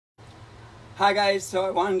Hi guys, so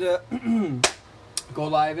I wanted to go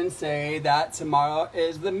live and say that tomorrow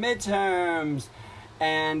is the midterms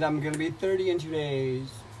and I'm gonna be 30 in 2 days.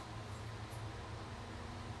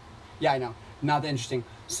 Yeah, I know, not that interesting.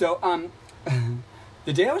 So,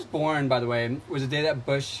 the day I was born, by the way, was the day that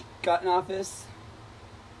Bush got in office.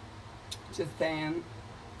 Just saying.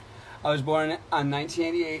 I was born on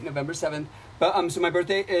 1988, November 7th. But, so my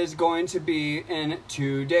birthday is going to be in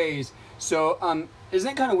 2 days. So, isn't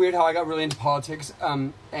it kind of weird how I got really into politics,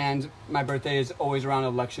 and my birthday is always around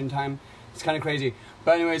election time? It's kind of crazy.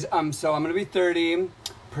 But anyways, so I'm going to be 30.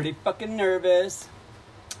 Pretty fucking nervous.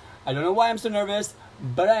 I don't know why I'm so nervous,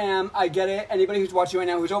 but I am. I get it. Anybody who's watching right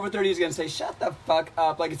now who's over 30 is going to say, shut the fuck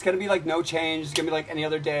up. Like, it's going to be like no change. It's going to be like any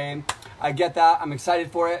other day. I get that. I'm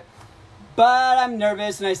excited for it. But I'm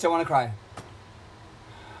nervous and I still want to cry.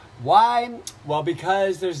 Why? Well,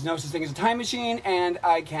 because there's no such thing as a time machine and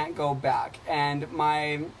I can't go back. And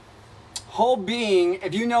my whole being,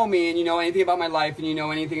 if you know me and you know anything about my life and you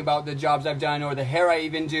know anything about the jobs I've done or the hair I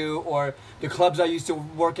even do or the clubs I used to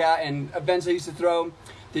work at and events I used to throw,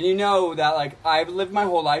 then you know that like I've lived my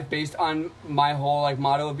whole life based on my whole like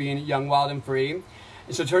motto of being young, wild, and free.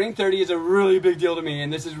 And so turning 30 is a really big deal to me,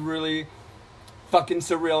 and this is really fucking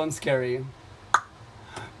surreal and scary.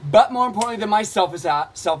 But more importantly than my selfish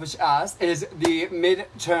ass is the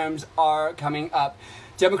midterms are coming up.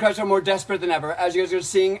 Democrats are more desperate than ever. As you guys are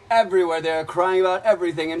seeing everywhere, they're crying about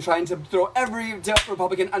everything and trying to throw every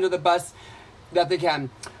Republican under the bus that they can.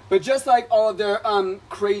 But just like all of their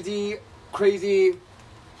crazy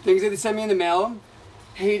things that they send me in the mail,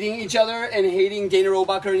 hating each other and hating Dana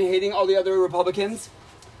Rohrabacher and hating all the other Republicans,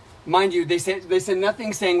 mind you, they send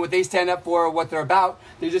nothing saying what they stand up for or what they're about.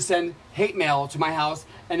 They just send hate mail to my house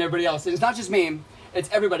and everybody else. And it's not just me, it's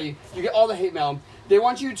everybody. You get all the hate mail. They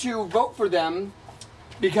want you to vote for them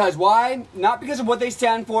because why? Not because of what they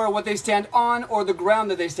stand for or what they stand on or the ground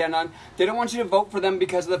that they stand on. They don't want you to vote for them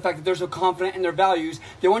because of the fact that they're so confident in their values.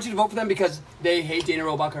 They want you to vote for them because they hate Dana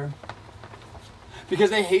Rohrabacher. Because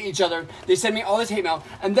they hate each other. They send me all this hate mail.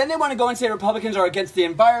 And then they want to go and say Republicans are against the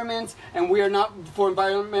environment and we are not for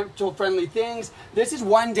environmental friendly things. This is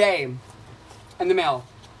one day in the mail.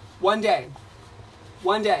 One day.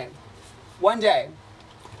 One day. One day.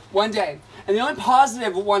 One day. And the only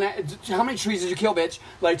positive one, how many trees did you kill, bitch?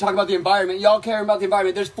 Like, talk about the environment. Y'all care about the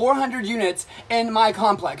environment. There's 400 units in my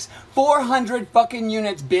complex. 400 fucking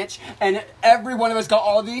units, bitch. And every one of us got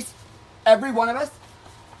all of these. Every one of us.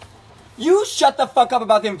 You shut the fuck up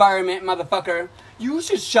about the environment, motherfucker. You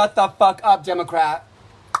should shut the fuck up, Democrat.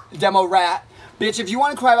 Demo-rat. Bitch, if you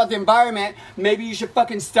want to cry about the environment, maybe you should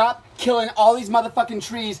fucking stop killing all these motherfucking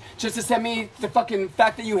trees just to send me the fucking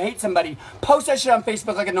fact that you hate somebody. Post that shit on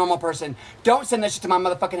Facebook like a normal person. Don't send that shit to my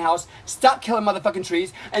motherfucking house. Stop killing motherfucking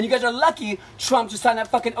trees. And you guys are lucky Trump just signed that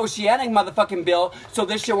fucking oceanic motherfucking bill so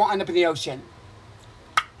this shit won't end up in the ocean.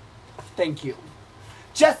 Thank you.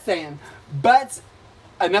 Just saying. But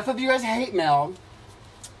enough of you guys hate mail.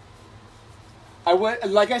 I would,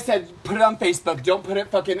 like I said, put it on Facebook. Don't put it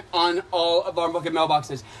fucking on all of our fucking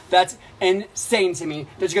mailboxes. That's insane to me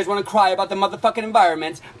that you guys want to cry about the motherfucking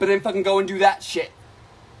environment, but then fucking go and do that shit.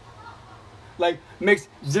 Like, makes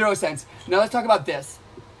zero sense. Now let's talk about this.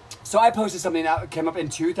 So I posted something that came up in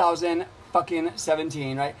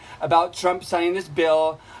 2017, right? About Trump signing this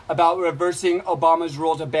bill about reversing Obama's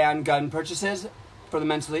rule to ban gun purchases for the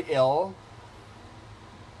mentally ill.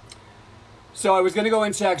 So I was going to go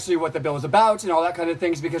into actually what the bill is about and all that kind of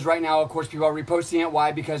things because right now, of course, people are reposting it.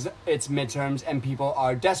 Why? Because it's midterms and people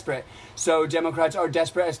are desperate. So Democrats are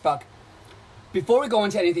desperate as fuck. Before we go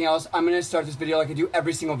into anything else, I'm going to start this video like I do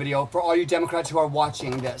every single video for all you Democrats who are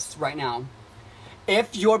watching this right now.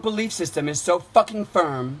 If your belief system is so fucking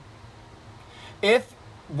firm, if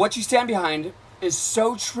what you stand behind is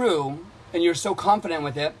so true and you're so confident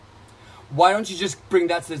with it, why don't you just bring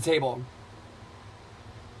that to the table?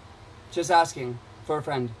 Just asking for a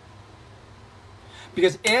friend.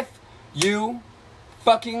 Because if you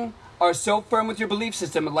fucking are so firm with your belief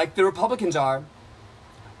system like the Republicans are,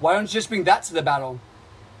 why don't you just bring that to the battle?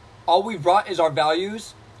 All we've brought is our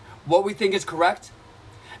values, what we think is correct,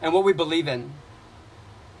 and what we believe in.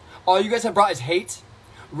 All you guys have brought is hate,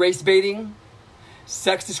 race baiting,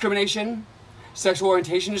 sex discrimination, sexual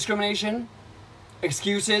orientation discrimination,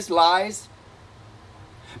 excuses, lies.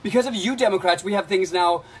 Because of you Democrats, we have things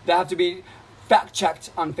now that have to be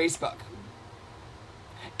fact-checked on Facebook.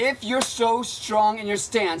 If you're so strong in your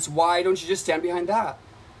stance, why don't you just stand behind that?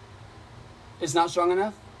 It's not strong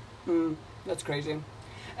enough? That's crazy.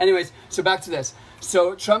 Anyways, so back to this.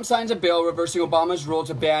 So Trump signs a bill reversing Obama's rule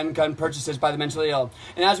to ban gun purchases by the mentally ill.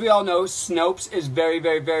 And as we all know, Snopes is very,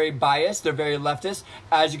 very, very biased. They're very leftist,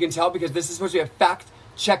 as you can tell, because this is supposed to be a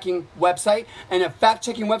fact-checking website. And a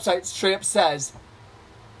fact-checking website straight up says,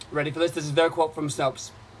 ready for this? This is their quote from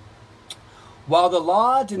Snopes. While the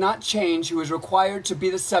law did not change who is required to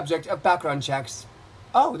be the subject of background checks.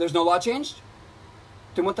 Oh, there's no law changed?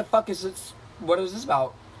 Then what the fuck is this? What is this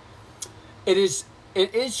about? It is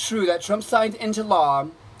true that Trump signed into law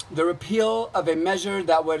the repeal of a measure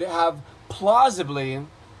that would have plausibly,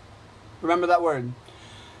 remember that word,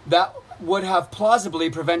 that would have plausibly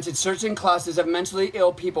prevented certain classes of mentally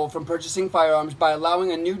ill people from purchasing firearms by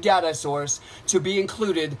allowing a new data source to be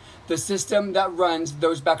included, the system that runs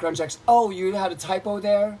those background checks. Oh, you had a typo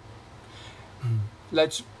there?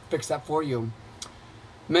 Let's fix that for you.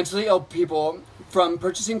 Mentally ill people from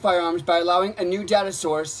purchasing firearms by allowing a new data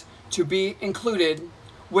source to be included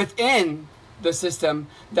within the system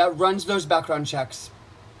that runs those background checks.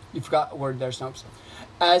 You forgot a word there, Snopes.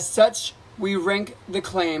 As such, we rank the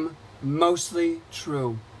claim mostly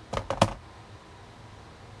true.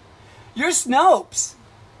 You're Snopes.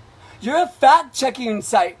 You're a fact-checking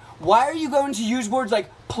site. Why are you going to use words like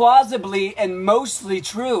plausibly and mostly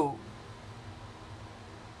true?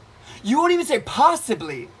 You won't even say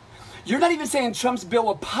possibly. You're not even saying Trump's bill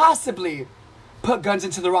will possibly put guns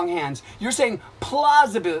into the wrong hands. You're saying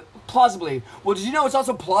plausibly. Well, did you know it's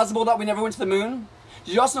also plausible that we never went to the moon?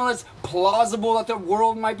 Did you also know it's plausible that the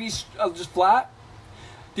world might be just flat?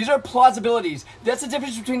 These are plausibilities. That's the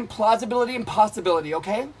difference between plausibility and possibility,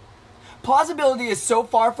 okay? Plausibility is so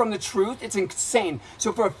far from the truth, it's insane.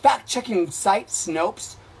 So for a fact-checking site,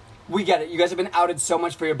 Snopes, we get it. You guys have been outed so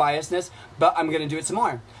much for your biasness, but I'm going to do it some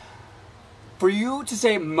more. For you to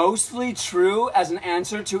say mostly true as an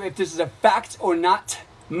answer to if this is a fact or not,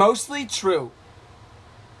 mostly true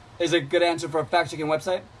is a good answer for a fact-checking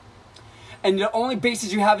website. And the only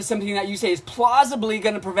basis you have is something that you say is plausibly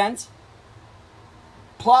going to prevent.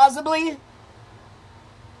 Plausibly?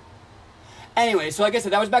 Anyway, so like I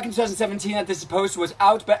said, that was back in 2017 that this post was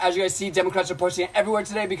out, but as you guys see, Democrats are posting it everywhere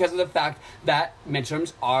today because of the fact that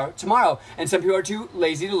midterms are tomorrow. And some people are too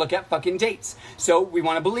lazy to look at fucking dates. So we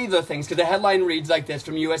want to believe those things, because the headline reads like this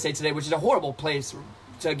from USA Today, which is a horrible place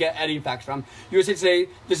to get any facts from. USA Today,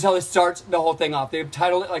 this is how they start the whole thing off. They've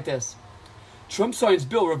titled it like this. Trump signs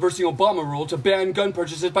bill reversing Obama rule to ban gun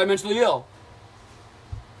purchases by mentally ill.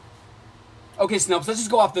 Okay, Snopes, let's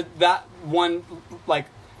just go off that one,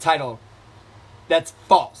 title. That's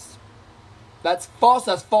false. That's false,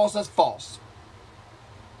 that's false, that's false.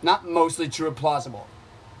 Not mostly true or plausible.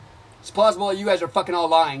 It's plausible that you guys are fucking all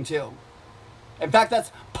lying, too. In fact,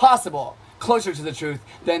 that's possible. Closer to the truth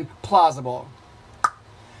than plausible.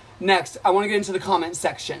 Next, I want to get into the comment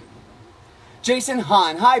section. Jason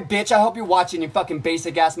Hahn. Hi, bitch. I hope you're watching, you fucking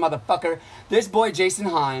basic-ass motherfucker. This boy, Jason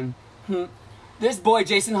Hahn. This boy,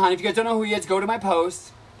 Jason Hahn. If you guys don't know who he is, go to my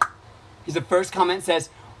post. He's the first comment says,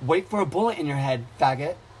 wait for a bullet in your head,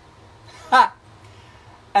 faggot. Ha!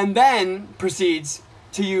 And then proceeds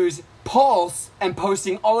to use Pulse and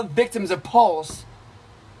posting all the victims of Pulse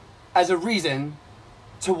as a reason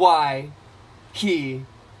to why he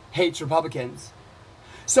hates Republicans.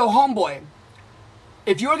 So, homeboy,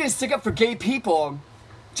 if you're going to stick up for gay people,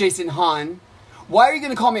 Jason Hahn, why are you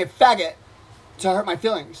going to call me a faggot to hurt my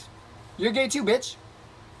feelings? You're gay too, bitch.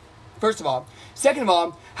 First of all. Second of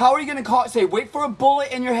all, how are you going to say, wait for a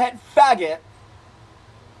bullet in your head, faggot,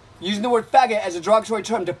 using the word faggot as a derogatory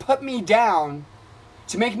term to put me down,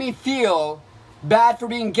 to make me feel bad for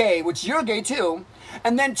being gay, which you're gay too,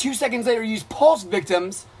 and then 2 seconds later use Pulse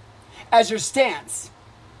victims as your stance,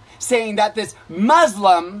 saying that this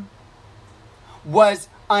Muslim was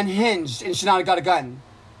unhinged and should not have got a gun.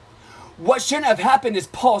 What shouldn't have happened is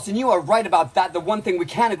Pulse, and you are right about that, the one thing we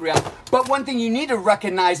can agree on. But one thing you need to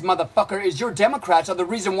recognize, motherfucker, is your Democrats are the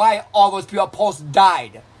reason why all those people at Pulse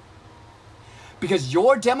died. Because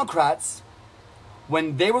your Democrats,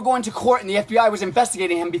 when they were going to court and the FBI was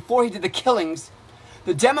investigating him before he did the killings,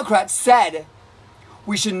 the Democrats said,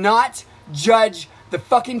 we should not judge the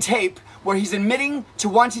fucking tape where he's admitting to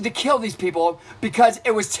wanting to kill these people because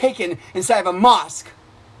it was taken inside of a mosque.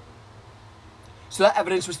 So that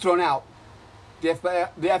evidence was thrown out. The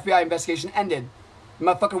FBI investigation ended. The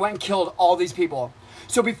motherfucker went and killed all these people.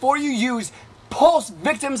 So before you use Pulse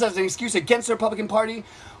victims as an excuse against the Republican Party,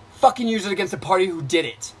 fucking use it against the party who did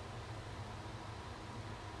it.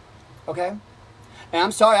 Okay? And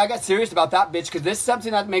I'm sorry, I got serious about that, bitch, because this is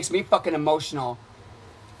something that makes me fucking emotional.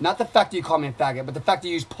 Not the fact that you call me a faggot, but the fact that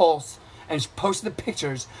you use Pulse and posted the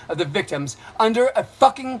pictures of the victims under a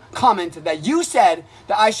fucking comment that you said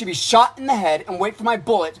that I should be shot in the head and wait for my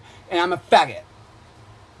bullet, and I'm a faggot.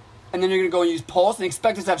 And then you're going to go and use Pulse and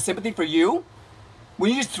expect us to have sympathy for you?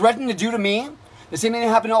 When you just threatened to do to me the same thing that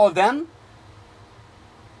happened to all of them?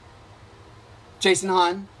 Jason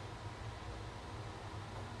Hahn.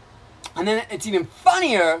 And then it's even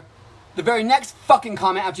funnier, the very next fucking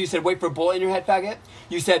comment after you said, wait for a bullet in your head, faggot.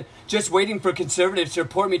 You said, just waiting for conservatives to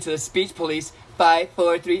report me to the speech police. 5,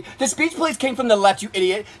 4, 3. The speech police came from the left, you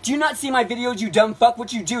idiot. Do you not see my videos, you dumb fuck?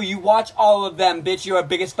 What you do, you watch all of them, bitch. You're the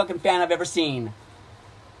biggest fucking fan I've ever seen.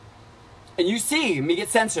 And you see me get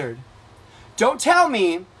censored. Don't tell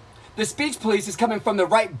me the speech police is coming from the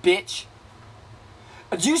right, bitch.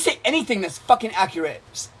 Do you say anything that's fucking accurate,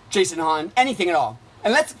 Jason Hahn? Anything at all?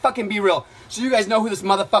 And let's fucking be real, so you guys know who this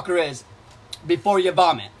motherfucker is before you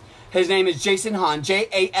vomit. His name is Jason Hahn,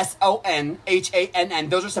 Jasonhann.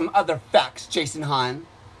 Those are some other facts, Jason Hahn.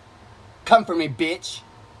 Come for me, bitch.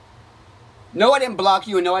 No, I didn't block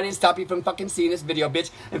you, and no, I didn't stop you from fucking seeing this video, bitch.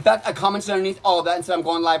 In fact, I commented underneath all of that and said I'm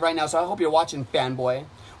going live right now, so I hope you're watching, fanboy.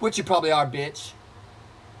 Which you probably are, bitch.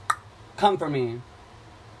 Come for me.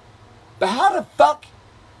 But how the fuck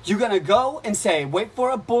you gonna go and say, wait for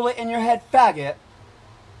a bullet in your head, faggot?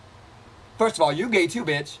 First of all, you gay too,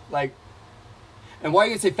 bitch. Like, and why are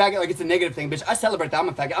you gonna say faggot like it's a negative thing, bitch? I celebrate that I'm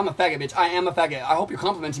a faggot. I'm a faggot, bitch. I am a faggot. I hope you're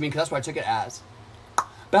complimenting me because that's what I took it as.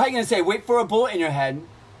 But how are you gonna say, wait for a bullet in your head,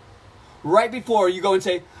 right before you go and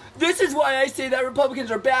say, this is why I say that Republicans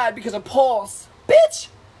are bad because of Pulse? Bitch!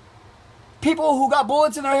 People who got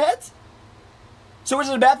bullets in their heads? So is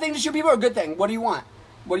it a bad thing to shoot people or a good thing? What do you want?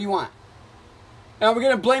 What do you want? And are we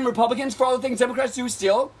gonna blame Republicans for all the things Democrats do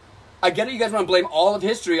still? I get it, you guys want to blame all of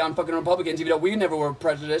history on fucking Republicans, even though we never were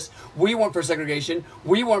prejudiced. We weren't for segregation.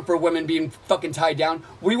 We weren't for women being fucking tied down.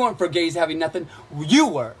 We weren't for gays having nothing. You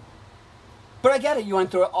were. But I get it, you want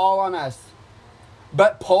to throw it all on us.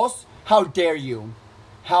 But Pulse, how dare you?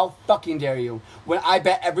 How fucking dare you? When I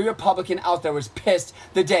bet every Republican out there was pissed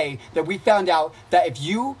the day that we found out that if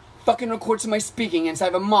you fucking record somebody speaking inside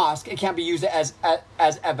of a mosque, it can't be used as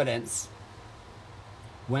evidence.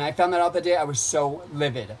 When I found that out that day, I was so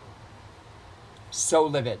livid. So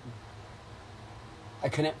livid. I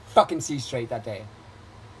couldn't fucking see straight that day.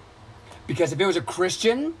 Because if it was a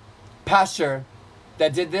Christian pastor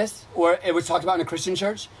that did this, or it was talked about in a Christian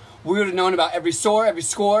church, we would have known about every sore, every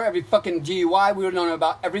score, every fucking DUI. We would have known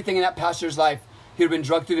about everything in that pastor's life. He would have been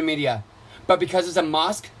drugged through the media. But because it's a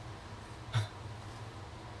mosque,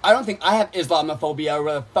 I don't think I have Islamophobia, or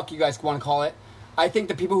whatever the fuck you guys want to call it. I think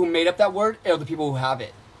the people who made up that word are the people who have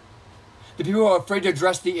it. The people who are afraid to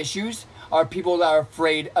address the issues are people that are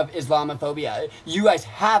afraid of Islamophobia. You guys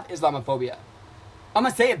have Islamophobia. I'm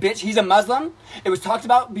gonna say it, bitch. He's a Muslim. It was talked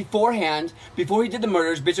about beforehand, before he did the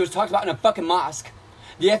murders, bitch. It was talked about in a fucking mosque.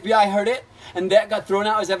 The FBI heard it, and that got thrown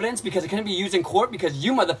out as evidence because it couldn't be used in court because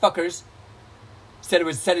you motherfuckers said it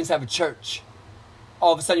was said inside of a church.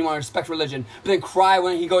 All of a sudden you want to respect religion, but then cry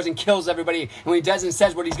when he goes and kills everybody, and when he does and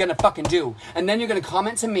says what he's gonna fucking do. And then you're gonna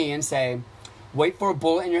comment to me and say, wait for a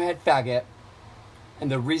bullet in your head, faggot. And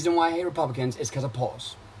the reason why I hate Republicans is because of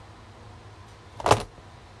Pulse.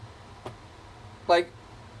 Like,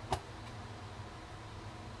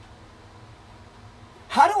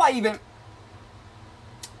 how do I even,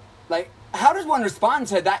 like, how does one respond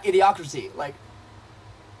to that idiocracy? Like,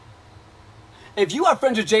 if you are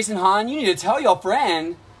friends with Jason Hahn, you need to tell your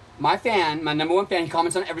friend, my fan, my number one fan, he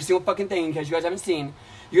comments on every single fucking thing in case you guys haven't seen.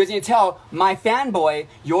 You guys need to tell my fanboy,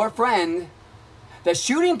 your friend, that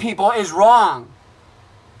shooting people is wrong.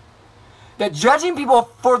 That judging people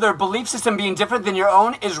for their belief system being different than your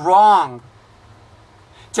own is wrong.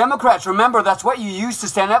 Democrats, remember, that's what you used to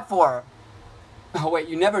stand up for. Oh, wait,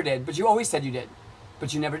 you never did, but you always said you did.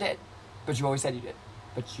 But you never did. But you always said you did.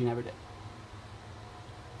 But you never did.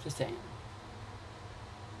 Just saying.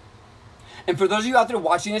 And for those of you out there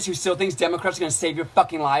watching this who still thinks Democrats are going to save your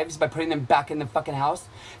fucking lives by putting them back in the fucking house,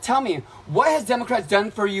 tell me, what has Democrats done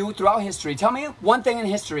for you throughout history? Tell me one thing in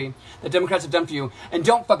history that Democrats have done for you, and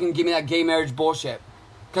don't fucking give me that gay marriage bullshit.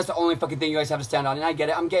 That's the only fucking thing you guys have to stand on, and I get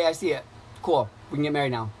it. I'm gay. I see it. Cool. We can get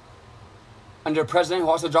married now. Under a president who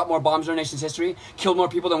also dropped more bombs in our nation's history, killed more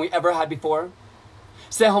people than we ever had before,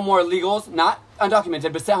 sent home more illegals, not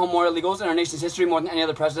undocumented, but sent home more illegals in our nation's history more than any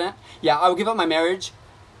other president. Yeah, I would give up my marriage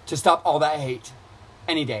to stop all that hate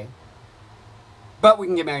any day. But we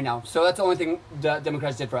can get married now. So that's the only thing the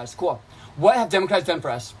Democrats did for us. Cool. What have Democrats done for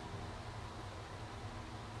us?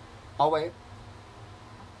 I'll wait.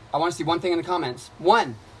 I want to see one thing in the comments.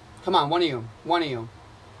 One. Come on, one of you. One of you.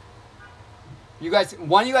 You guys,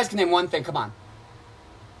 one of you guys can name one thing. Come on.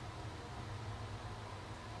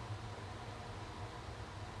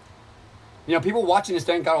 You know, people watching this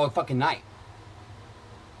thing got all the fucking night.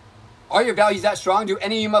 Are your values that strong? Do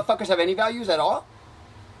any of you motherfuckers have any values at all?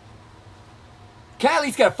 Can I at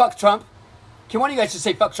least get a fuck Trump? Can one of you guys just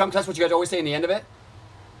say fuck Trump? 'Cause that's what you guys always say in the end of it.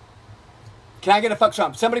 Can I get a fuck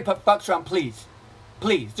Trump? Somebody put fuck Trump, please.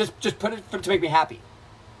 Please. Just put it to make me happy.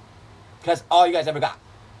 Because that's all you guys ever got.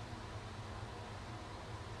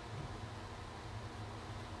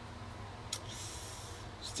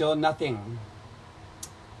 Still nothing.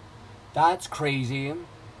 That's crazy.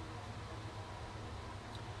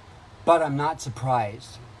 But I'm not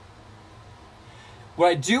surprised. What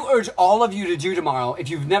I do urge all of you to do tomorrow, if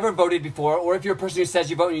you've never voted before, or if you're a person who says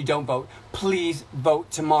you vote and you don't vote, please vote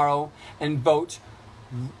tomorrow and vote.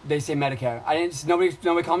 They say Medicare.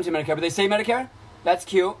 Nobody comments on Medicare, but they say Medicare? That's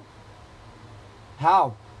cute.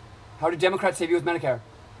 How? How did Democrats save you with Medicare?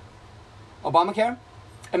 Obamacare?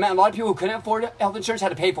 It meant a lot of people who couldn't afford health insurance had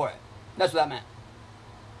to pay for it. That's what that meant.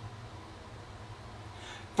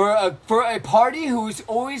 For a party who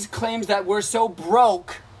always claims that we're so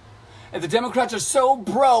broke, if the Democrats are so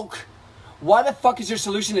broke, why the fuck is your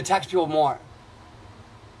solution to tax people more?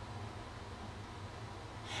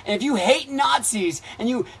 And if you hate Nazis and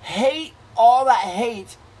you hate all that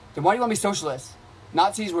hate, then why do you want to be socialists?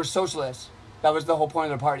 Nazis were socialists. That was the whole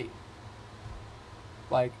point of their party.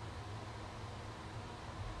 Like,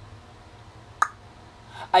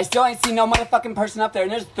 I still ain't seen no motherfucking person up there,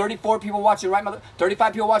 and there's 34 people watching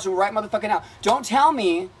 35 people watching right motherfucking now. Don't tell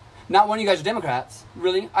me not one of you guys are Democrats.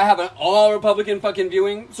 Really? I have an all Republican fucking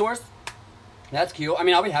viewing source. That's cute. I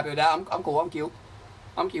mean, I'll be happy with that. I'm cool. I'm cute.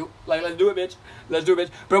 I'm cute. Like, let's do it, bitch. Let's do it,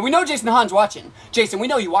 bitch. But we know Jason Hahn's watching. Jason, we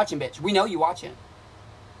know you watching, bitch. We know you watching.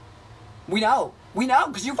 We know. We know.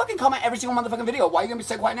 Because you fucking comment every single motherfucking video. Why are you going to be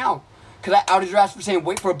so quiet now? Because I outed your ass for saying,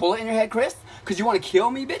 wait for a bullet in your head, Chris? Because you want to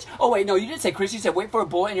kill me, bitch? Oh, wait, no, you didn't say Chris. You said, wait for a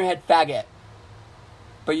bullet in your head, faggot.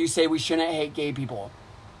 But you say we shouldn't hate gay people.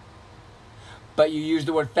 But you use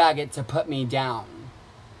the word faggot to put me down.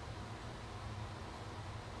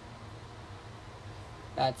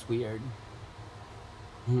 That's weird.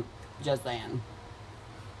 Just saying.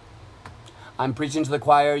 I'm preaching to the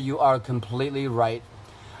choir. You are completely right.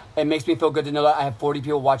 It makes me feel good to know that I have 40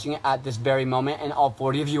 people watching it at this very moment, and all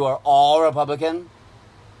 40 of you are all Republican.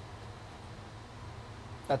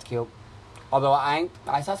 That's cute. Although I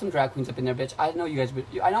saw some drag queens up in there, bitch. I know you guys,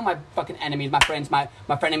 I know my fucking enemies, my friends, my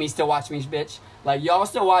frenemies still watch me, bitch. Like, y'all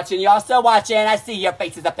still watching. I see your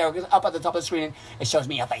faces up there, up at the top of the screen, and it shows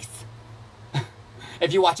me your face.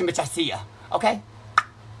 If you're watching, bitch, I see ya. Okay?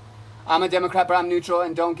 I'm a Democrat, but I'm neutral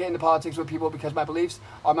and don't get into politics with people because my beliefs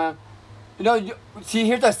are my... see,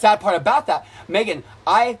 here's the sad part about that. Megan,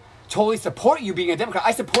 I totally support you being a Democrat.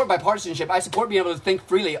 I support bipartisanship. I support being able to think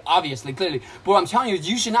freely, obviously, clearly. But what I'm telling you is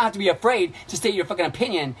you should not have to be afraid to state your fucking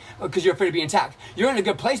opinion because you're afraid of being attacked. You're in a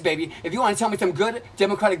good place, baby. If you want to tell me some good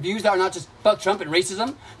Democratic views that are not just fuck Trump and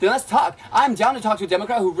racism, then let's talk. I'm down to talk to a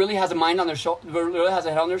Democrat who really has a mind on their really has a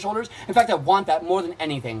head on their shoulders. In fact, I want that more than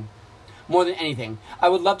anything. More than anything. I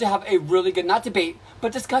would love to have a really good, not debate,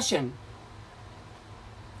 but discussion.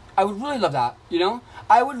 I would really love that, you know?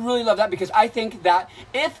 I would really love that because I think that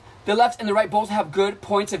if the left and the right both have good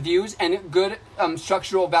points of views and good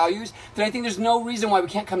structural values, then I think there's no reason why we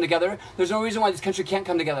can't come together. There's no reason why this country can't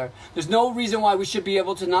come together. There's no reason why we should be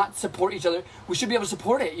able to not support each other. We should be able to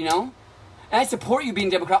support it, you know? And I support you being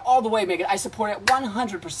Democrat all the way, Megan. I support it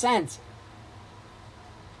 100%.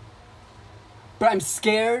 But I'm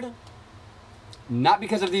scared. Not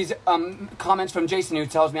because of these comments from Jason who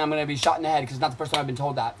tells me I'm going to be shot in the head because it's not the first time I've been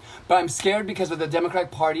told that. But I'm scared because of the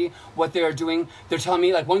Democratic Party, what they are doing. They're telling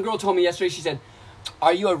me, like one girl told me yesterday, she said,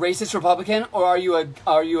 are you a racist Republican or are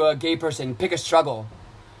you a gay person? Pick a struggle.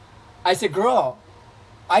 I said, girl,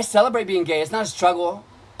 I celebrate being gay. It's not a struggle.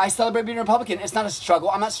 I celebrate being a Republican. It's not a struggle.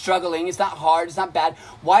 I'm not struggling. It's not hard. It's not bad.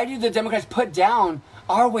 Why do the Democrats put down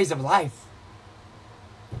our ways of life?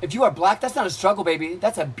 If you are black, that's not a struggle, baby.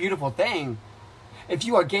 That's a beautiful thing. If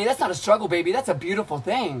you are gay, that's not a struggle, baby. That's a beautiful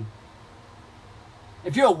thing.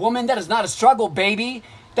 If you're a woman, that is not a struggle, baby.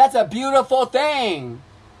 That's a beautiful thing.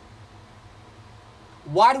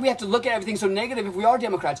 Why do we have to look at everything so negative if we are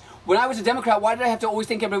Democrats? When I was a Democrat, why did I have to always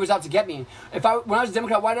think everybody was out to get me? When I was a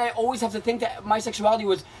Democrat, why did I always have to think that my sexuality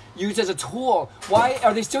was used as a tool? Why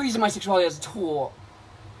are they still using my sexuality as a tool?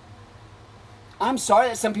 I'm sorry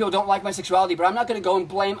that some people don't like my sexuality, but I'm not going to go and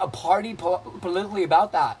blame a party politically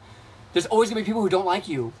about that. There's always going to be people who don't like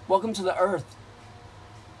you. Welcome to the earth.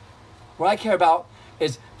 What I care about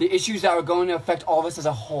is the issues that are going to affect all of us as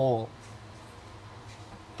a whole.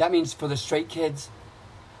 That means for the straight kids,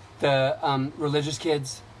 the religious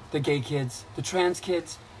kids, the gay kids, the trans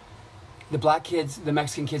kids, the black kids, the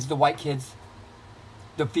Mexican kids, the white kids,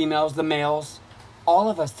 the females, the males, all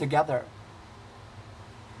of us together.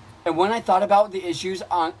 And when I thought about the issues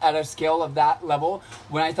at a scale of that level,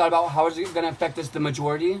 when I thought about how is it going to affect us, the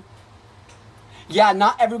majority, yeah,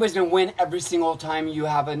 not everybody's going to win every single time you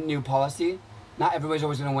have a new policy. Not everybody's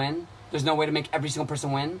always going to win. There's no way to make every single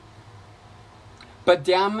person win. But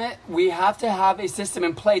damn it, we have to have a system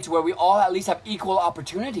in place where we all at least have equal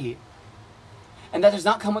opportunity. And that does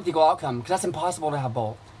not come with equal outcome, because that's impossible to have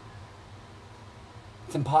both.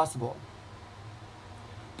 It's impossible.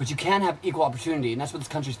 But you can have equal opportunity, and that's what this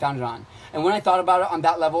country is founded on. And when I thought about it on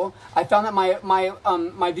that level, I found that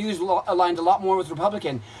my views aligned a lot more with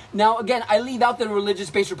Republican. Now, again, I leave out the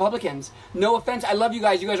religious-based Republicans. No offense, I love you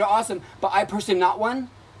guys are awesome, but I personally am not one.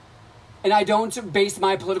 And I don't base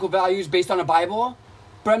my political values based on a Bible,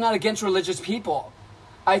 but I'm not against religious people.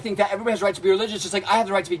 I think that everybody has the right to be religious, just like I have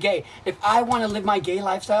the right to be gay. If I want to live my gay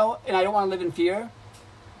lifestyle and I don't want to live in fear,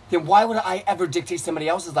 then why would I ever dictate somebody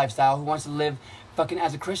else's lifestyle who wants to live fucking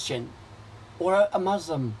as a Christian or a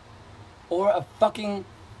Muslim or a fucking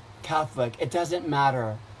Catholic? It doesn't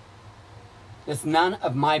matter. It's none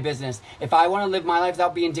of my business. If I want to live my life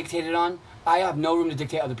without being dictated on, I have no room to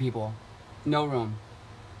dictate other people. No room.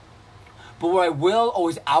 But where I will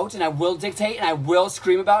always out and I will dictate and I will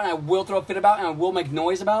scream about and I will throw a fit about and I will make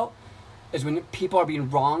noise about is when people are being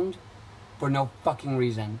wronged for no fucking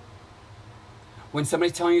reason. When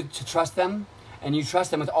somebody's telling you to trust them and you trust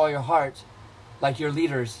them with all your heart, like your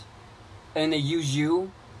leaders, and they use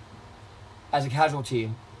you as a casualty,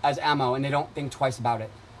 as ammo, and they don't think twice about it.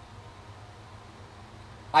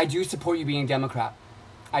 I do support you being a Democrat.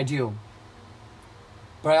 I do.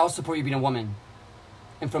 But I also support you being a woman.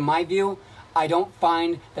 And from my view, I don't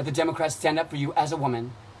find that the Democrats stand up for you as a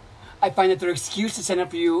woman. I find that their excuse to stand up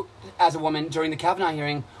for you as a woman during the Kavanaugh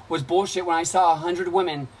hearing was bullshit when I saw 100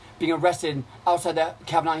 women being arrested outside the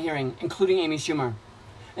Kavanaugh hearing, including Amy Schumer.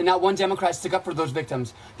 And not one Democrat stuck up for those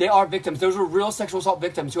victims. They are victims. Those were real sexual assault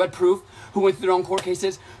victims who had proof, who went through their own court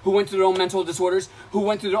cases, who went through their own mental disorders, who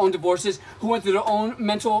went through their own divorces, who went through their own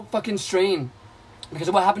mental fucking strain because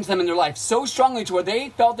of what happened to them in their life. So strongly to where they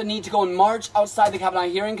felt the need to go and march outside the Kavanaugh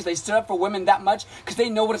hearing because they stood up for women that much because they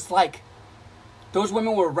know what it's like. Those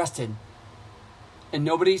women were arrested. And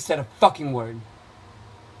nobody said a fucking word.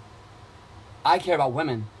 I care about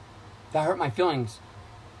women. That hurt my feelings.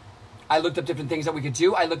 I looked up different things that we could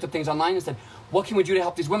do. I looked up things online and said, what can we do to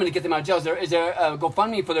help these women to get them out of jail? Is there a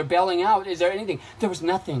GoFundMe for their bailing out? Is there anything? There was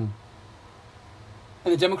nothing.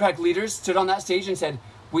 And the Democratic leaders stood on that stage and said,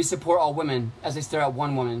 we support all women, as they stare at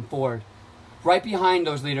one woman forward. Right behind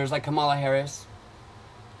those leaders, like Kamala Harris,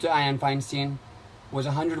 Dianne Feinstein, was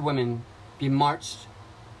 100 women being marched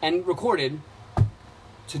and recorded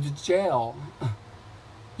to the jail.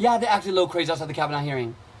 Yeah, they acted a little crazy outside the Kavanaugh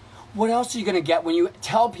hearing. What else are you going to get when you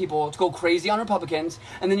tell people to go crazy on Republicans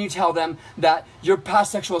and then you tell them that your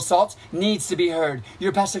past sexual assault needs to be heard?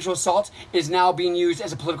 Your past sexual assault is now being used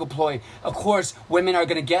as a political ploy. Of course, women are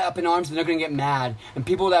going to get up in arms and they're going to get mad. And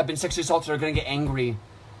people that have been sexually assaulted are going to get angry.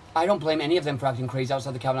 I don't blame any of them for acting crazy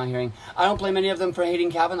outside the Kavanaugh hearing. I don't blame any of them for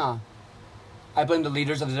hating Kavanaugh. I blame the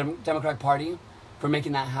leaders of the Democratic Party for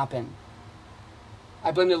making that happen.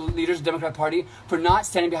 I blame the leaders of the Democratic Party for not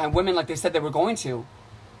standing behind women like they said they were going to.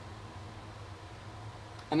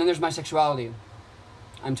 And then there's my sexuality.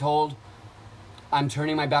 I'm told I'm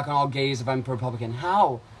turning my back on all gays if I'm Republican.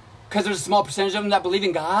 How? Because there's a small percentage of them that believe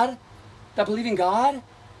in God? That believe in God?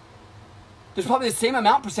 There's probably the same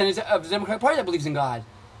percentage of the Democratic Party that believes in God.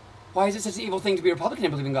 Why is it such an evil thing to be a Republican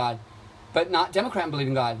and believe in God, but not Democrat and believe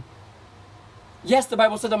in God? Yes, the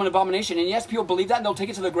Bible says I'm an abomination, and yes, people believe that, and they'll take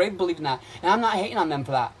it to their grave believing that. And I'm not hating on them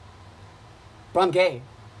for that. But I'm gay.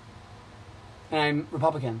 And I'm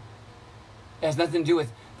Republican. It has nothing to do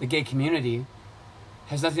with the gay community. It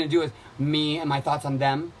has nothing to do with me and my thoughts on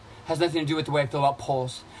them. It has nothing to do with the way I feel about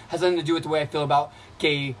polls. It has nothing to do with the way I feel about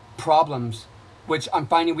gay problems, which I'm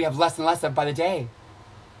finding we have less and less of by the day.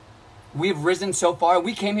 We've risen so far.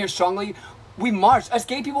 We came here strongly. We marched. Us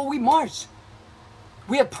gay people, we marched.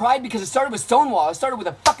 We have pride because it started with Stonewall. It started with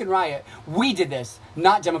a fucking riot. We did this,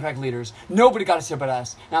 not Democratic leaders. Nobody got us here but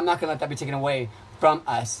us. And I'm not going to let that be taken away from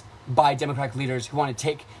us by Democratic leaders who want to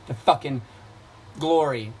take the fucking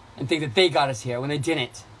glory and think that they got us here when they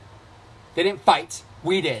didn't. They didn't fight.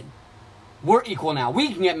 We did. We're equal now.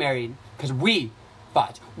 We can get married because we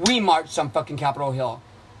fought. We marched on fucking Capitol Hill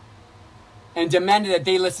and demanded that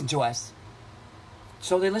they listen to us.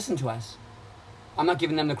 So they listened to us. I'm not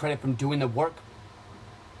giving them the credit for doing the work.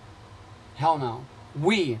 Hell no.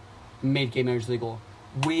 We made gay marriage legal.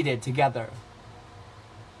 We did together.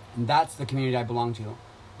 And that's the community I belong to.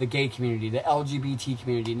 The gay community, the LGBT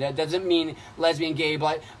community. That doesn't mean lesbian, gay,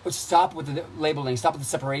 black. But stop with the labeling. Stop with the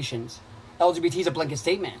separations. LGBT is a blanket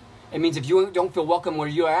statement. It means if you don't feel welcome where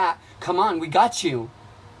you are at, come on, we got you.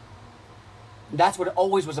 That's what it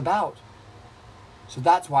always was about. So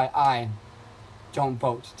that's why I don't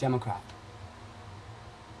vote Democrat.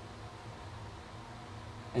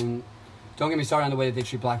 And don't get me started on the way that they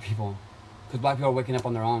treat black people. Because black people are waking up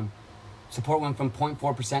on their own. Support went from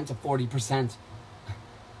 0.4% to 40%.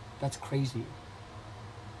 That's crazy.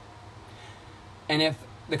 And if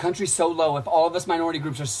the country's so low, if all of us minority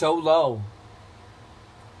groups are so low,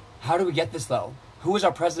 how do we get this low? Who was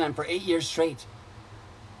our president for 8 years straight?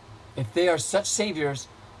 If they are such saviors,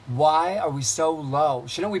 why are we so low?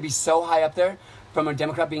 Shouldn't we be so high up there from a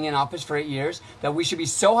Democrat being in office for 8 years that we should be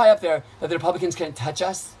so high up there that the Republicans can't touch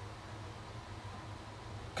us?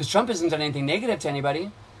 Because Trump hasn't done anything negative to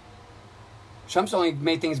anybody. Trump's only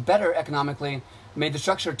made things better economically, made the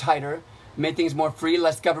structure tighter, made things more free,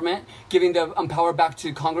 less government, giving the power back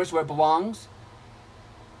to Congress where it belongs.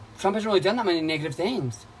 Trump hasn't really done that many negative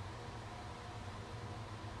things.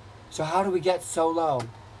 So how do we get so low?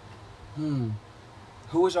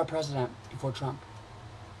 Who was our president before Trump?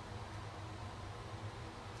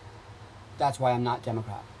 That's why I'm not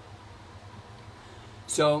Democrat.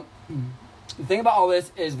 So the thing about all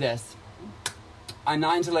this is this. I'm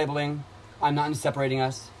not into labeling. I'm not into separating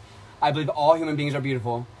us. I believe all human beings are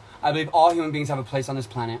beautiful. I believe all human beings have a place on this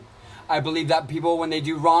planet. I believe that people, when they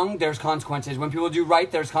do wrong, there's consequences. When people do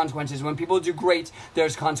right, there's consequences. When people do great,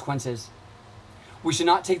 there's consequences. We should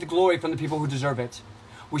not take the glory from the people who deserve it.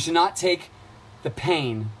 We should not take the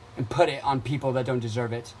pain and put it on people that don't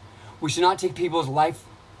deserve it. We should not take people's life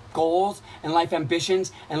goals and life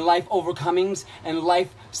ambitions and life overcomings and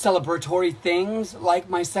life celebratory things like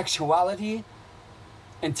my sexuality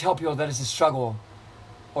and tell people that it's a struggle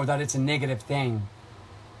or that it's a negative thing.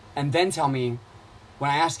 And then tell me,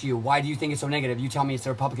 when I ask you, why do you think it's so negative? You tell me it's the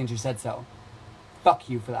Republicans who said so. Fuck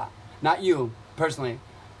you for that. Not you, personally,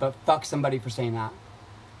 but fuck somebody for saying that.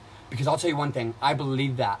 Because I'll tell you one thing, I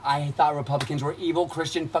believe that. I thought Republicans were evil,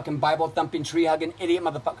 Christian, fucking Bible-thumping, tree-hugging, idiot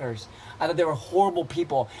motherfuckers. I thought they were horrible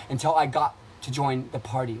people until I got to join the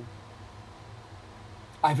party.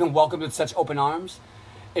 I've been welcomed with such open arms.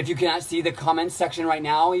 If you cannot see the comments section right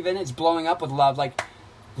now, even, it's blowing up with love. Like,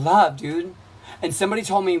 love, dude. And somebody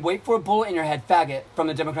told me, wait for a bullet in your head, faggot, from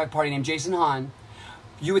the Democratic Party named Jason Hahn.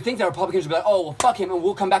 You would think that Republicans would be like, oh, well, fuck him, and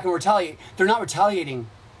we'll come back and retaliate. They're not retaliating.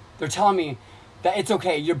 They're telling me that it's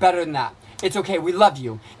okay, you're better than that. It's okay, we love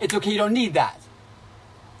you. It's okay, you don't need that.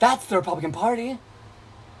 That's the Republican Party.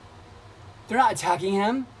 They're not attacking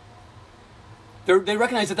him. They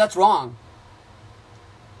recognize that that's wrong.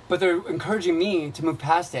 But they're encouraging me to move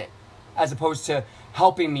past it, as opposed to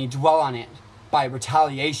helping me dwell on it by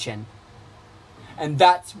retaliation. And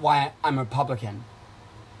that's why I'm a Republican.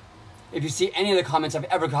 If you see any of the comments I've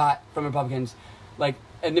ever got from Republicans, like,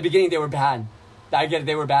 in the beginning they were bad. I get it,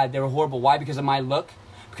 they were bad, they were horrible. Why? Because of my look,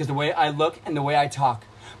 because the way I look and the way I talk.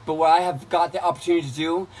 But what I have got the opportunity to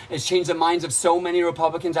do is change the minds of so many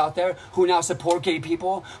Republicans out there who now support gay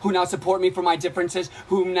people, who now support me for my differences,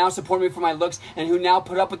 who now support me for my looks, and who now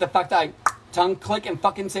put up with the fact that I tongue click and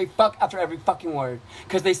fucking say fuck after every fucking word.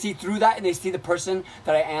 Because they see through that and they see the person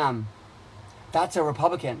that I am. That's a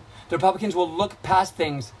Republican. The Republicans will look past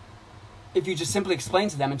things if you just simply explain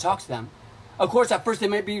to them and talk to them. Of course, at first they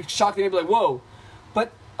might be shocked, they may be like, whoa.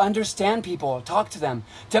 But understand people, talk to them.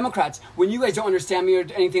 Democrats, when you guys don't understand me or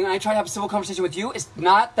anything, and I try to have a civil conversation with you, it's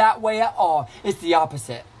not that way at all. It's the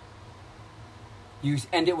opposite. You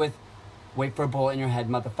end it with, wait for a bullet in your head,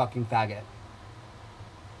 motherfucking faggot.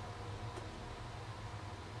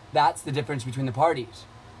 That's the difference between the parties.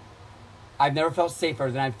 I've never felt safer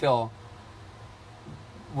than I feel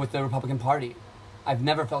with the Republican Party. I've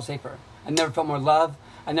never felt safer. I've never felt more love.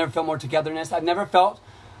 I've never felt more togetherness. I've never felt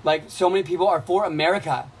like so many people are for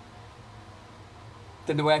America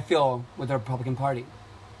than the way I feel with the Republican Party.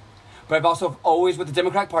 But I've also always, with the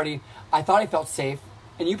Democratic Party, I thought I felt safe,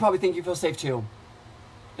 and you probably think you feel safe too.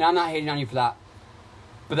 And I'm not hating on you for that.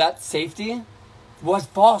 But that safety was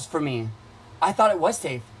false for me. I thought it was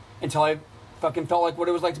safe until I fucking felt like what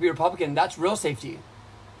it was like to be a Republican. That's real safety.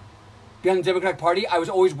 Behind the Democratic Party, I was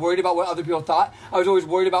always worried about what other people thought. I was always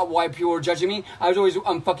worried about why people were judging me. I was always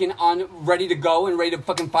fucking ready to go and ready to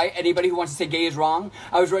fucking fight anybody who wants to say gay is wrong.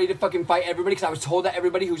 I was ready to fucking fight everybody because I was told that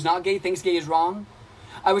everybody who's not gay thinks gay is wrong.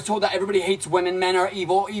 I was told that everybody hates women, men are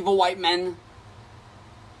evil, evil white men.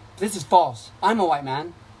 This is false. I'm a white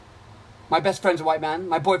man. My best friend's a white man.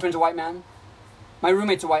 My boyfriend's a white man. My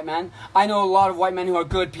roommate's a white man. I know a lot of white men who are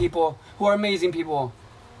good people, who are amazing people.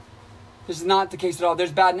 This is not the case at all.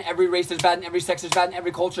 There's bad in every race. There's bad in every sex. There's bad in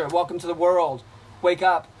every culture. Welcome to the world. Wake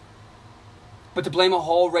up. But to blame a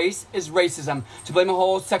whole race is racism. To blame a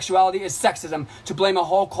whole sexuality is sexism. To blame a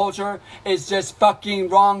whole culture is just fucking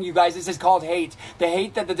wrong, you guys. This is called hate. The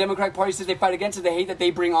hate that the Democratic Party says they fight against is the hate that they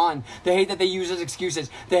bring on. The hate that they use as excuses.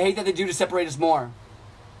 The hate that they do to separate us more.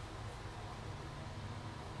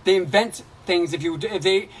 They invent things if you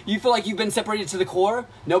feel like you've been separated to the core.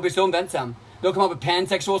 No, bitch, they'll invent them. They'll come up with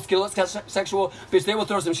pansexual, skillet sexual. Bitch, they will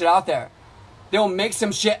throw some shit out there. They will make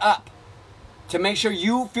some shit up to make sure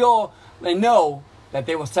you feel and know that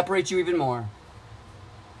they will separate you even more.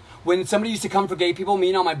 When somebody used to come for gay people, me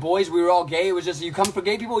and all my boys, we were all gay. It was just, you come for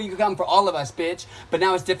gay people, you can come for all of us, bitch. But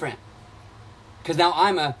now it's different. Because now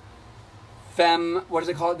I'm a what is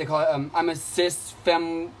it called? They call it, I'm a cis,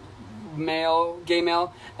 male, gay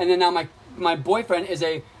male. And then now my boyfriend is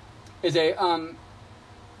a,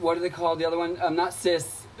 what do they call the other one? Not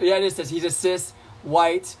cis. Yeah, it is cis. He's a cis,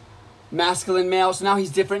 white, masculine male. So now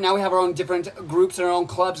he's different. Now we have our own different groups and our own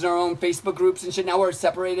clubs and our own Facebook groups and shit. Now we're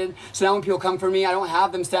separated. So now when people come for me, I don't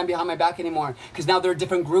have them stand behind my back anymore. Because now they're a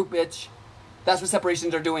different group, bitch. That's what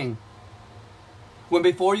separations are doing. When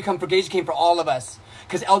before you come for gays, you came for all of us.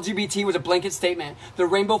 Because LGBT was a blanket statement. The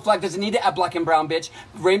rainbow flag doesn't need to add black and brown, bitch.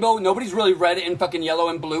 Rainbow, nobody's really red and fucking yellow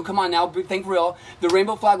and blue. Come on now, think real. The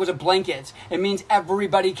rainbow flag was a blanket. It means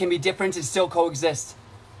everybody can be different and still coexist.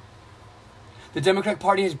 The Democratic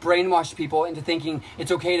Party has brainwashed people into thinking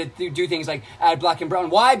it's okay to do things like add black and brown.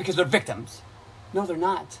 Why? Because they're victims. No, they're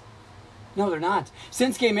not. No, they're not.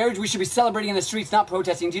 Since gay marriage, we should be celebrating in the streets, not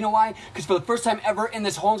protesting. Do you know why? Because for the first time ever in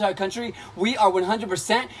this whole entire country, we are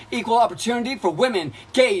 100% equal opportunity for women,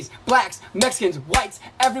 gays, blacks, Mexicans, whites,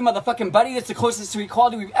 every motherfucking buddy. That's the closest to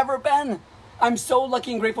equality we've ever been. I'm so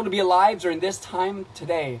lucky and grateful to be alive during this time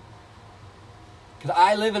today. Because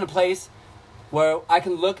I live in a place where I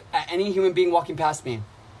can look at any human being walking past me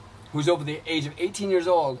who's over the age of 18 years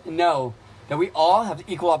old and know that we all have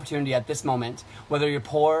equal opportunity at this moment. Whether you're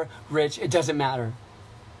poor, rich, it doesn't matter.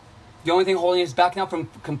 The only thing holding us back now from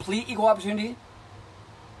complete equal opportunity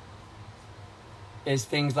is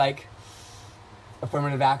things like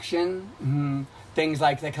affirmative action, things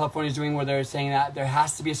like that California's doing where they're saying that there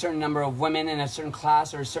has to be a certain number of women in a certain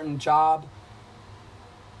class or a certain job.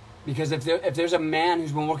 Because if there's a man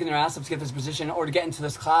who's been working their ass off to get this position or to get into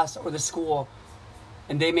this class or this school,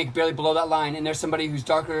 and they make barely below that line, and there's somebody who's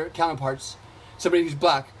darker counterparts, somebody who's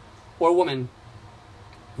black, or a woman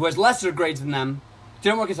who has lesser grades than them,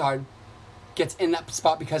 didn't work as hard, gets in that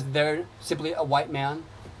spot because they're simply a white man,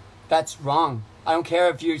 that's wrong. I don't care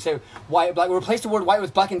if you say white, black. Replace the word white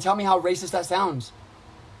with black and tell me how racist that sounds.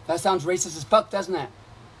 That sounds racist as fuck, doesn't it?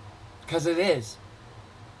 Because it is.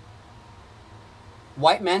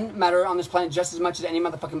 White men matter on this planet just as much as any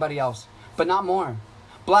motherfucking body else, but not more.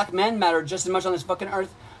 Black men matter just as much on this fucking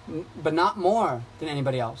earth, but not more than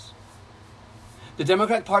anybody else. The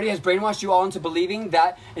Democratic Party has brainwashed you all into believing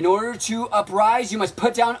that in order to uprise, you must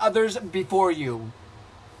put down others before you.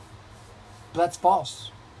 But that's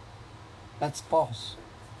false. That's false.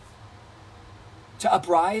 To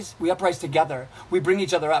uprise, we uprise together. We bring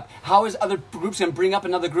each other up. How is other groups going to bring up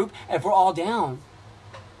another group if we're all down?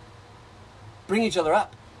 Bring each other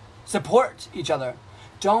up. Support each other.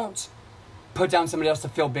 Don't put down somebody else to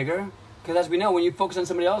feel bigger. Because as we know, when you focus on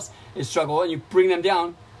somebody else, is struggle, and you bring them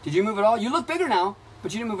down. Did you move at all? You look bigger now,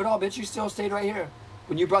 but you didn't move at all, bitch. You still stayed right here.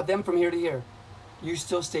 When you brought them from here to here, you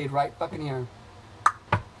still stayed right fucking here.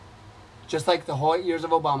 Just like the whole 8 years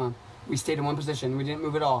of Obama, we stayed in one position. We didn't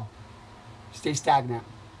move at all. Stay stagnant.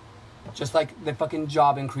 Just like the fucking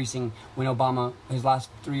job increasing when Obama, his last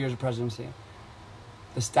 3 years of presidency.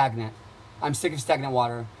 The stagnant. I'm sick of stagnant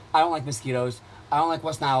water. I don't like mosquitoes. I don't like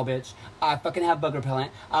West Nile, bitch. I fucking have bug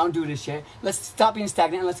repellent. I don't do this shit. Let's stop being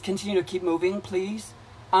stagnant and let's continue to keep moving, please.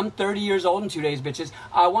 I'm 30 years old in 2 days, bitches.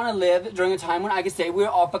 I want to live during a time when I can say we're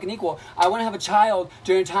all fucking equal. I want to have a child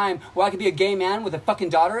during a time where I can be a gay man with a fucking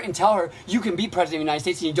daughter and tell her, you can be president of the United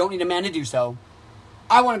States and you don't need a man to do so.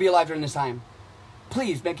 I want to be alive during this time.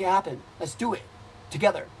 Please, make it happen. Let's do it.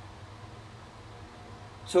 Together.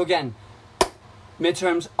 So again,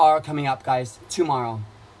 midterms are coming up, guys, tomorrow.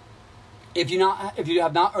 If you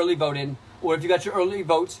have not early voted, or if you got your early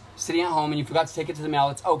votes sitting at home and you forgot to take it to the mail,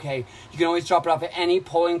 it's okay. You can always drop it off at any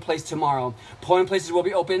polling place tomorrow. Polling places will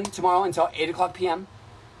be open tomorrow until 8 o'clock p.m.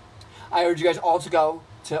 I urge you guys all to go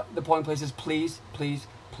to the polling places, please, please,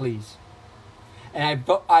 please. And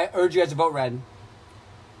I urge you guys to vote red.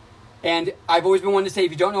 And I've always been one to say,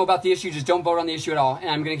 if you don't know about the issue, just don't vote on the issue at all. And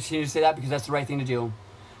I'm going to continue to say that because that's the right thing to do.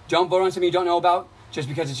 Don't vote on something you don't know about just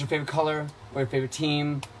because it's your favorite color or your favorite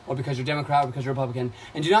team or because you're Democrat or because you're Republican.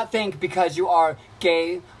 And do not think because you are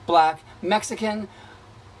gay, black, Mexican,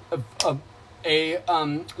 a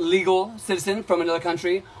legal citizen from another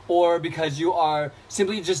country, or because you are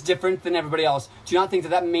simply just different than everybody else, do not think that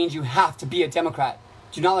that means you have to be a Democrat.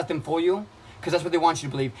 Do not let them fool you, because that's what they want you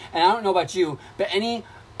to believe. And I don't know about you, but any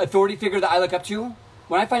authority figure that I look up to,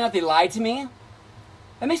 when I find out they lied to me,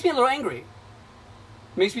 that makes me a little angry.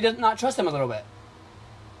 It makes me not trust them a little bit.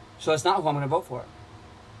 So that's not who I'm going to vote for.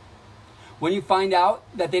 When you find out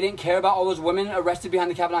that they didn't care about all those women arrested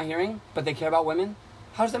behind the Kavanaugh hearing, but they care about women,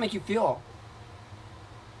 how does that make you feel?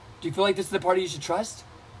 Do you feel like this is the party you should trust?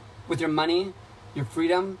 With your money, your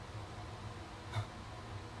freedom?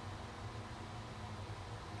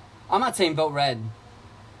 I'm not saying vote red.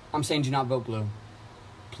 I'm saying do not vote blue.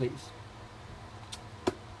 Please.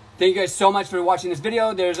 Thank you guys so much for watching this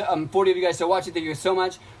video. There's 40 of you guys still watching. Thank you guys so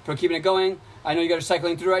much for keeping it going. I know you guys are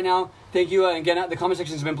cycling through right now. Thank you. And again, the comment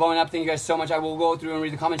section has been blowing up. Thank you guys so much. I will go through and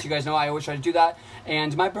read the comments. You guys know I always try to do that.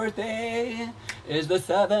 And my birthday is the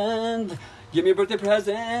 7th. Give me a birthday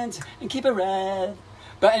present and keep it red.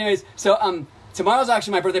 But anyways, so tomorrow's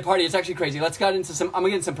actually my birthday party. It's actually crazy. Let's get into some, I'm gonna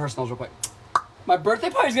get into some personals real quick. My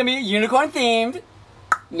birthday party is gonna be unicorn themed.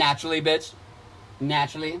 Naturally, bitch.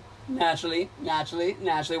 Naturally. Naturally.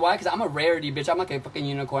 Why? Because I'm a rarity, bitch. I'm like a fucking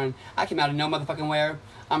unicorn. I came out of no motherfucking where.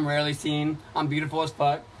 I'm rarely seen. I'm beautiful as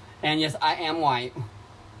fuck. And yes, I am white.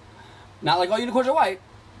 Not like all unicorns are white.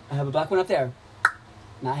 I have a black one up there.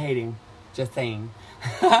 Not hating. Just saying.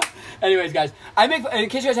 Anyways, guys, in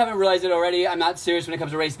case you guys haven't realized it already, I'm not serious when it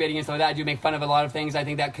comes to race baiting and stuff like that. I do make fun of a lot of things. I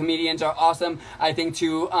think that comedians are awesome. I think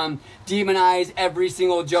to demonize every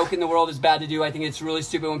single joke in the world is bad to do. I think it's really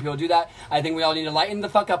stupid when people do that. I think we all need to lighten the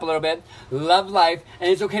fuck up a little bit, love life, and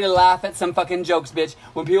it's okay to laugh at some fucking jokes, bitch.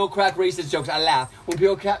 When people crack racist jokes, I laugh. When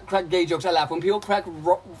people crack gay jokes, I laugh. When people crack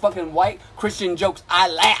fucking white Christian jokes, I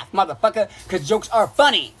laugh, motherfucker, because jokes are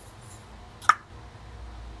funny.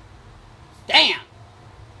 Damn.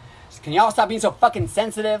 Can y'all stop being so fucking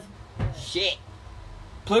sensitive? Shit.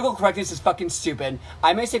 Political correctness is fucking stupid.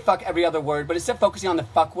 I may say fuck every other word, but instead of focusing on the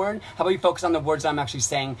fuck word, how about you focus on the words that I'm actually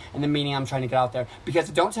saying and the meaning I'm trying to get out there? Because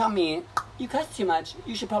don't tell me, you cuss too much.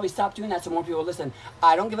 You should probably stop doing that so more people listen.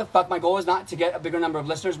 I don't give a fuck. My goal is not to get a bigger number of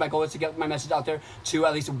listeners. My goal is to get my message out there to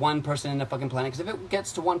at least one person in the fucking planet. Because if it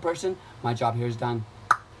gets to one person, my job here is done.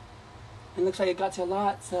 It looks like it got to a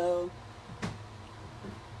lot, so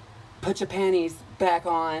put your panties back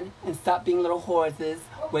on and stop being little horses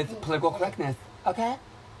with political correctness, okay?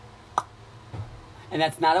 And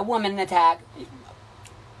that's not a woman attack,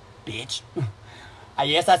 bitch.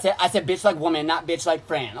 Yes, I said bitch like woman, not bitch like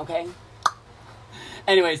friend, okay?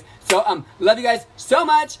 Anyways, so love you guys so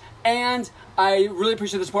much, and I really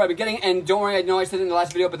appreciate the support I've been getting. And don't worry, I know I said it in the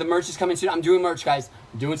last video, but the merch is coming soon. I'm doing merch, guys.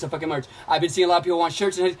 I'm doing some fucking merch. I've been seeing a lot of people want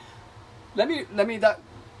shirts and I'm gonna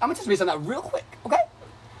touch base on that real quick, okay?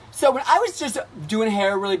 So when I was just doing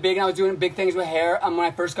hair really big, and I was doing big things with hair when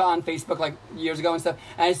I first got on Facebook like years ago and stuff,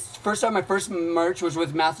 and I first started my first merch was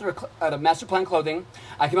with Master Plan Clothing.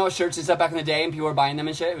 I came out with shirts and stuff back in the day, and people were buying them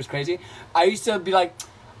and shit. It was crazy. I used to be like,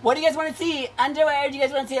 what do you guys want to see? Underwear? Do you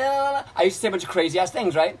guys want to see? I used to say a bunch of crazy ass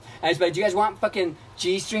things, right? And I used to be like, do you guys want fucking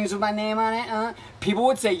G-strings with my name on it? People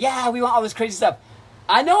would say, yeah, we want all this crazy stuff.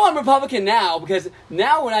 I know I'm Republican now, because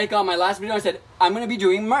now when I got my last video, I said, I'm going to be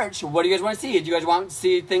doing merch. What do you guys want to see? Do you guys want to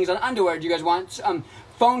see things on underwear? Do you guys want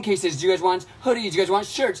phone cases? Do you guys want hoodies? Do you guys want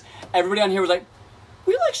shirts? Everybody on here was like,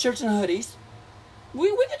 we like shirts and hoodies. We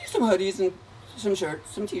could do some hoodies and some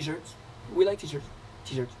shirts, some t-shirts. We like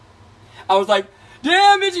t-shirts. I was like,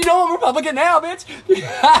 damn, bitch, you know I'm Republican now, bitch.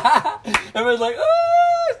 Everybody's like,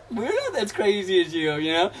 oh, we're not as crazy as you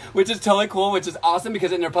know? Which is totally cool, which is awesome,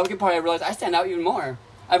 because in the Republican Party, I realized I stand out even more.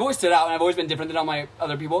 I've always stood out, and I've always been different than all my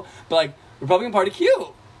other people, but, like, Republican Party, cute.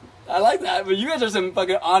 I like that, but you guys are some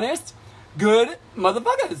fucking honest, good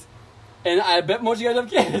motherfuckers. And I bet most of you guys have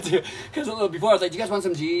kids, because before I was like, do you guys want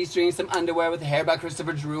some G-strings, some underwear with hair by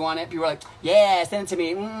KristopherDreww on it? People were like, yeah, send it to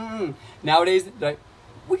me. Nowadays, they're like,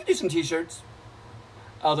 we can do some t-shirts.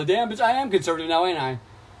 I was like, damn, bitch, I am conservative now, ain't I?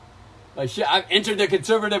 Like, shit, I've entered the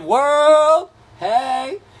conservative world.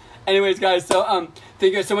 Hey. Anyways, guys, so,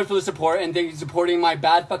 thank you guys so much for the support, and thank you for supporting my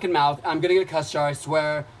bad fucking mouth. I'm gonna get a cuss jar, I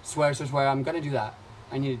swear. I'm gonna do that.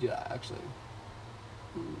 I need to do that, actually.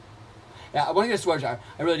 Yeah, I want to get a swear jar.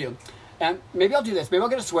 I really do. And maybe I'll do this. Maybe I'll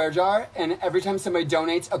get a swear jar, and every time somebody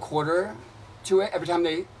donates a quarter to it, every time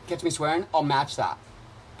they catch me swearing, I'll match that.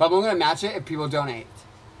 But I'm only gonna match it if people donate.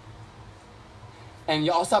 And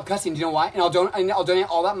y'all stop cussing. Do you know why? And I'll donate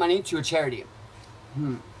all that money to a charity.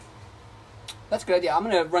 That's a good idea. I'm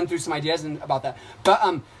gonna run through some ideas about that. But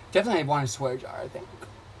definitely I want a swear jar, I think.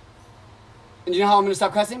 And you know how I'm gonna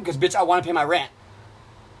stop cussing? Because bitch, I want to pay my rent.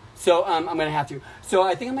 So I'm going to have to. So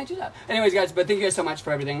I think I might do that. Anyways, guys, but thank you guys so much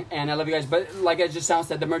for everything. And I love you guys. But like I just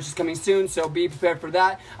said, the merch is coming soon. So be prepared for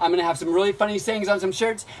that. I'm going to have some really funny sayings on some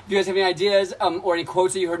shirts. If you guys have any ideas or any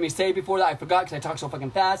quotes that you heard me say before that I forgot because I talk so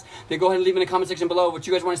fucking fast, then go ahead and leave in the comment section below what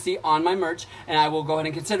you guys want to see on my merch. And I will go ahead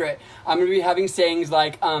and consider it. I'm going to be having sayings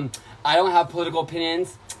like, I don't have political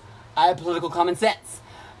opinions. I have political common sense.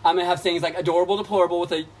 I'm going to have sayings like adorable, deplorable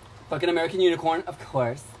with a fucking American unicorn. Of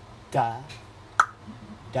course. Duh.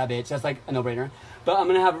 Duh, bitch. That's like a no-brainer. But I'm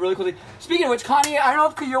going to have a really cool thing. Speaking of which, Connie, I don't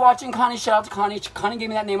know if you're watching. Connie, shout out to Connie. Connie gave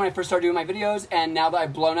me that name when I first started doing my videos. And now that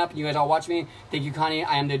I've blown up and you guys all watch me, thank you, Connie.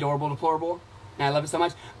 I am the adorable, deplorable. And I love it so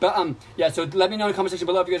much. But, yeah, so let me know in the comment section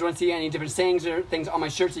below if you guys want to see any different sayings or things on my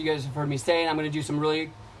shirts that you guys have heard me say. And I'm going to do some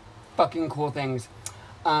really fucking cool things.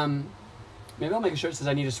 Maybe I'll make a shirt that says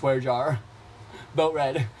I need a swear jar. Vote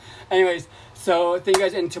red. Anyways, so thank you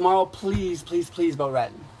guys. And tomorrow, please, please, please vote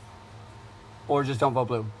red. Or just don't vote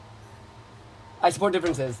blue. I support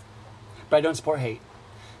differences, but I don't support hate.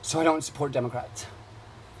 So I don't support Democrats.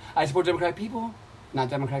 I support Democratic people, not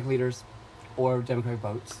Democratic leaders or Democratic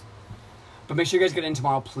votes. But make sure you guys get in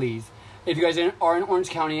tomorrow, please. If you guys are in Orange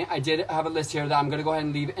County, I did have a list here that I'm going to go ahead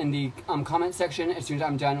and leave in the comment section as soon as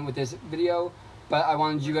I'm done with this video. But I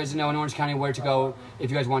wanted you guys to know in Orange County where to go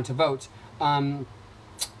if you guys want to vote.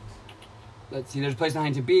 Let's see, there's a place in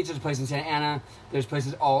Huntington Beach, there's a place in Santa Ana, there's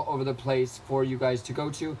places all over the place for you guys to go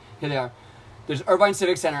to. Here they are. There's Irvine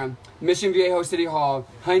Civic Center, Mission Viejo City Hall,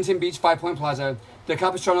 Huntington Beach 5 Point Plaza, the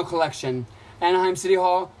Capistrano Collection, Anaheim City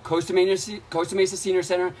Hall, Costa Mesa Senior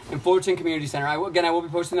Center, and Fullerton Community Center. I will be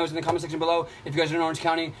posting those in the comment section below. If you guys are in Orange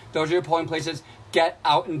County, those are your polling places. Get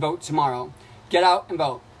out and vote tomorrow. Get out and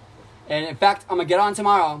vote. And in fact, I'm going to get on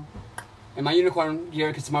tomorrow in my unicorn gear,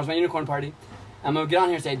 because tomorrow's my unicorn party. I'm going to get on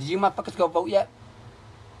here and say, did you motherfuckers go vote yet?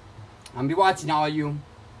 I'm going to be watching all of you.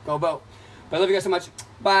 Go vote. But I love you guys so much.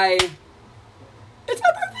 Bye. It's my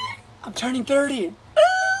birthday. I'm turning 30.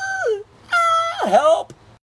 Help.